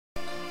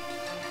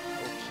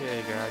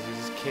Okay guys,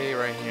 this is K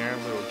right here, a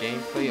little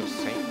gameplay of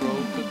Saint Row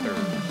the Third.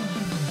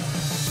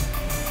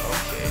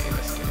 Okay,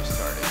 let's get it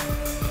started.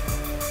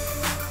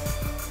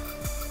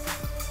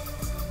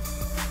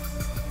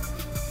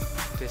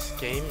 This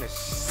game is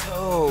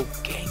so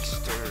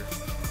gangster.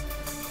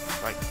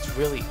 Like, it's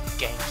really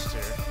gangster.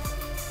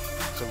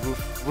 It's a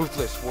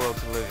ruthless world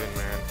to live in,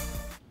 man.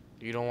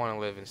 You don't want to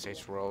live in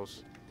Saints Row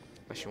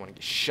unless you want to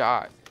get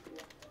shot.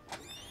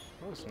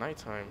 Oh, it's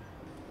nighttime.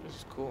 This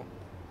is cool.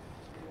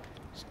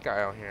 This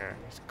guy out here,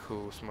 he's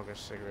cool, smoking a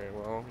cigarette.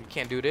 Well, you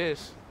can't do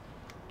this.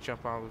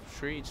 Jump out of the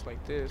streets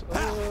like this.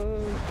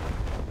 Oh.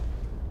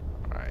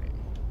 Alright.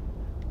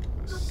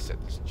 Let's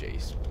set this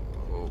Jace.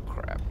 Oh,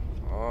 crap.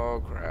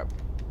 Oh, crap.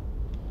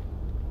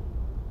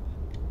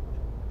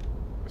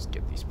 Let's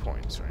get these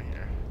points right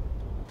here.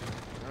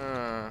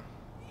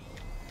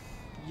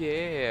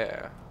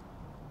 Yeah.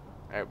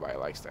 Everybody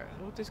likes that.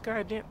 Oh, this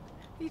guy didn't.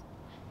 I'm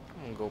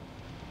gonna go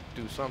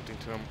do something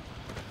to him.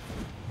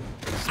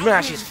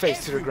 Smash his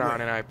face to the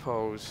ground and I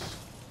pose.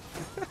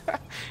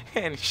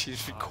 And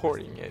she's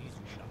recording it.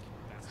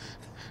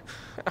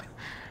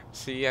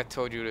 See, I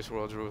told you this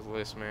world's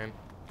ruthless, man.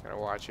 Gotta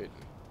watch it.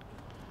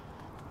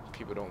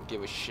 People don't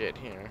give a shit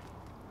here.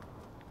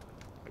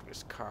 Look at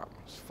this cop.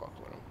 Let's fuck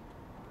with him.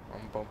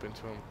 I'm bumping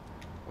into him.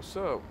 What's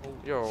up?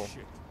 Yo. What's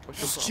your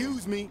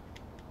Excuse me.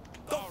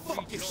 Go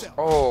fuck yourself.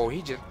 Oh,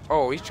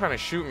 he's trying to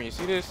shoot me.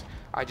 See this?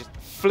 I just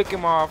flick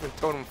him off and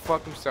told him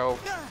fuck himself.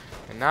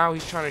 And now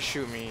he's trying to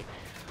shoot me.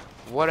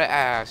 What an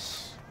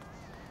ass.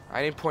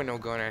 I didn't point no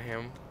gun at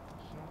him.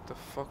 What the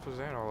fuck was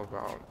that all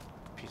about?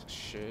 Piece of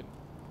shit.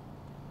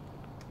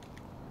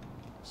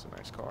 It's a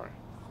nice car.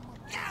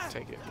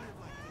 Take it.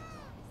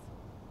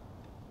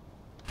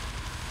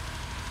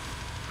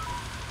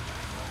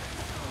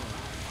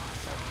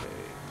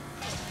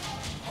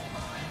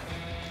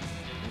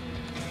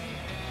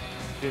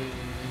 Ding,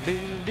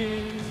 ding,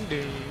 ding,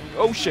 ding.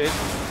 Oh shit.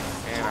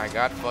 And I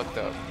got fucked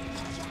up.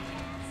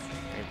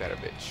 Ain't that a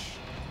bitch?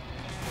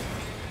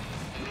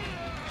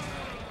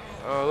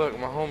 Oh look,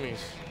 my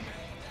homies.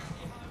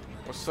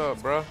 What's up,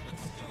 bruh?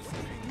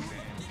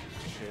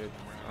 Shit.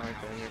 I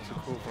like that. You're too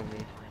cool for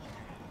me.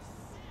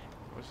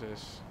 What's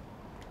this?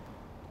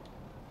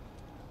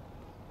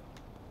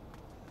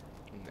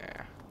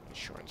 Nah.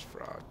 Insurance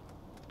fraud.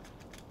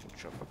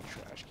 Jump up the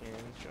trash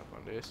can. Jump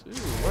on this.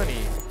 Ooh,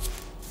 money.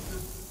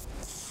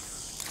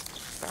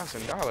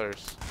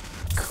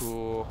 $1,000.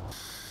 Cool.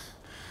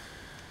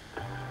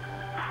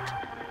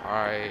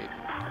 Alright.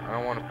 I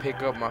don't want to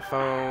pick up my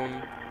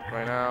phone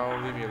right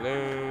now. Leave me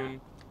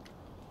alone.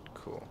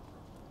 Cool.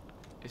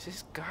 Is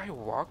this guy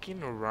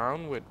walking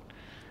around with...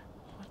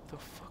 What the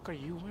fuck are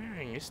you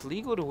wearing? It's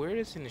legal to wear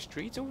this in the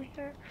streets over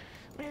here?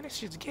 Man, this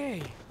shit's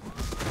gay.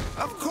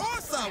 Of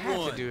course I have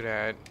won. to do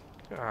that.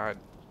 God.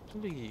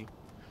 Please.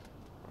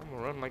 I'm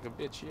gonna run like a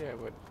bitch, yeah,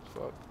 but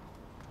fuck.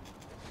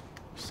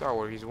 You saw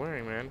what he's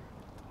wearing, man.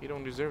 He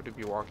don't deserve to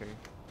be walking.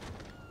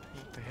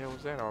 What the hell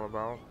is that all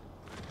about?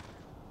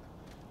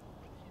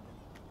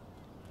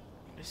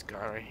 This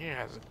guy right here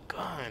has a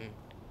gun.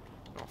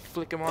 I'll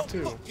flick him off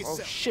too. Oh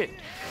shit!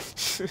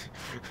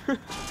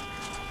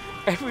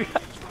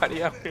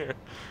 Everybody out here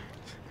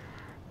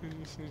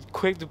is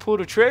quick to pull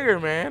the trigger,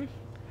 man.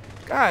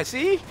 God,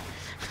 see?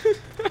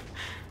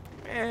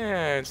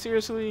 Man,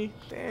 seriously?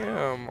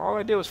 Damn, all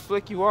I did was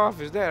flick you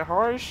off. Is that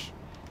harsh?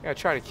 You gotta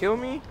try to kill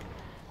me?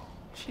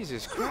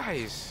 Jesus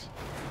Christ.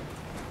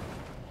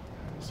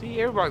 See,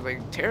 everybody's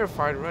like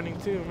terrified running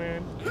too,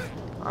 man.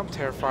 I'm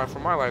terrified for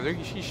my life. Look,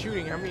 she's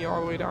shooting at me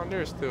all the way down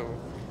there still.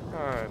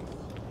 God.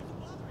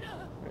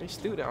 He's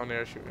still down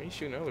there shooting. He's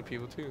shooting other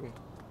people too.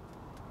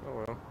 Oh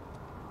well.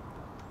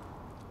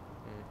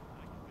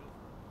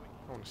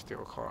 I want to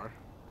steal a car.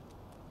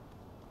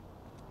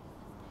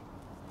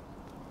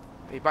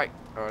 Hey, bike.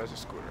 Oh, that's a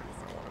scooter.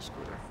 I don't want a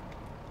scooter.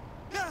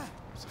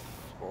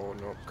 Oh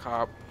no,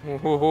 cop.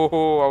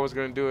 Oh, I was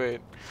gonna do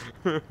it.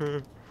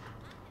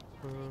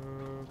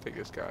 Take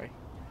this guy.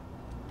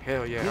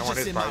 Hell yeah, I want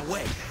his bike.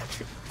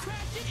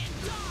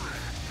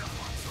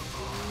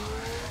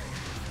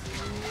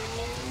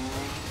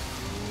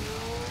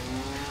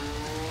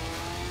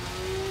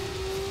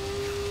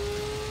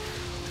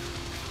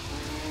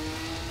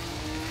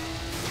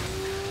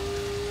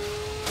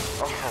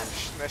 Oh,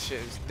 that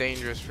shit is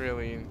dangerous,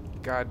 really.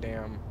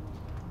 Goddamn.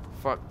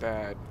 Fuck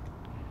that.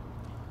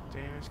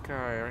 Damn, this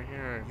guy right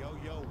here.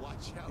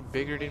 He's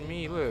bigger than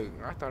me. Look,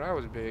 I thought I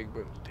was big,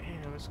 but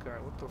damn, this guy.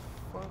 What the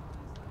fuck?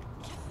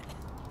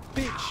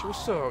 Bitch,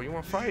 what's up? You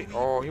want to fight?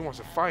 Oh, he wants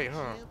to fight,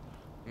 huh?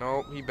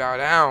 Nope, he bowed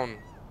down.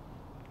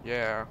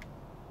 Yeah.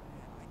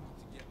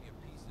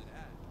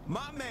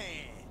 My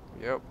man.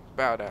 Yep,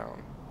 bow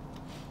down.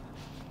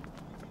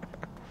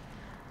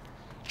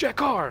 Jet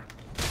car.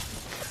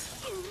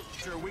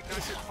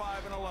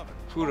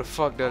 Who the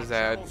fuck does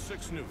that?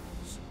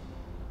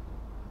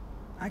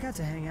 I got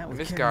to hang out with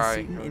This Kevin guy,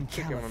 Seaton in it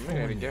took him a California.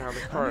 minute to get out of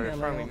the car and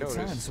finally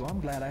noticed. So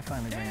I'm glad I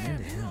finally ran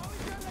into him.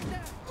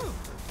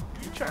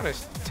 You trying to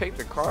take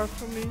the car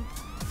from me?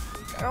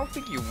 I don't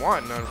think you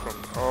want none from.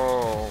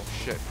 Oh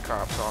shit,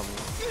 cops on me.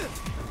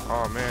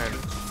 Oh man.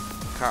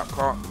 cop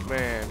car,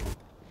 man.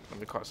 Let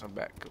me call some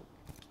back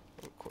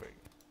real quick.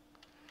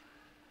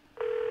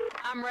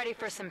 I'm ready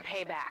for some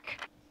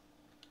payback.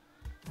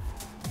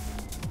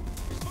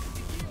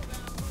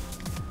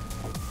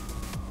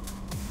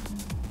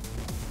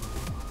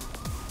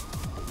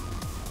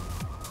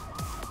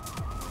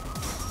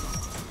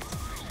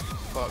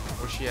 Fuck,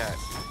 where she at?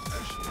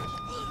 There she is.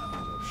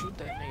 Yo, shoot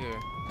that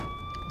nigga.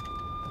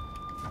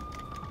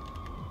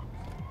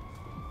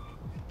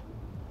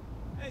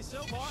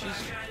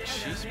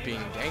 She's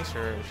being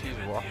gangster. She's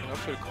walking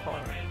up to the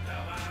car.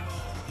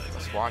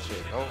 Let's watch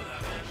it. Oh,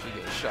 she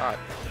getting shot.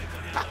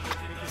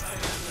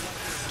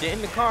 Get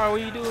in the car.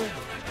 What are you doing?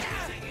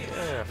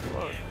 Yeah,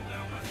 fuck.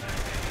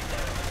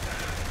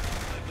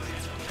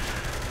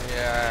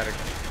 Yeah, I had a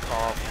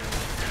call from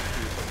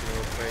do something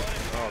real quick.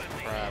 Oh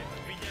crap.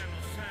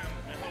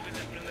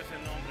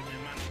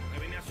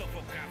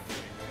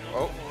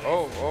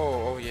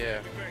 Oh yeah.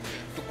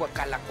 Tukwa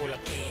kalakula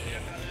ke.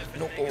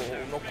 Noko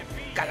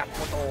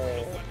kalakoto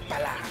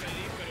pala.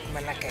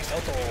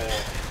 Malakesoto.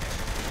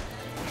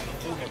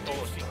 1,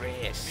 2,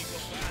 3.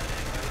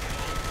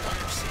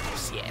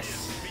 Vamos, yes.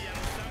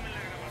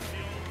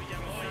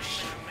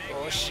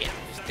 Oh shit,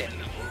 it's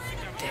deadly.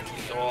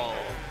 Deadly. Oh,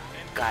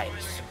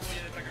 guys.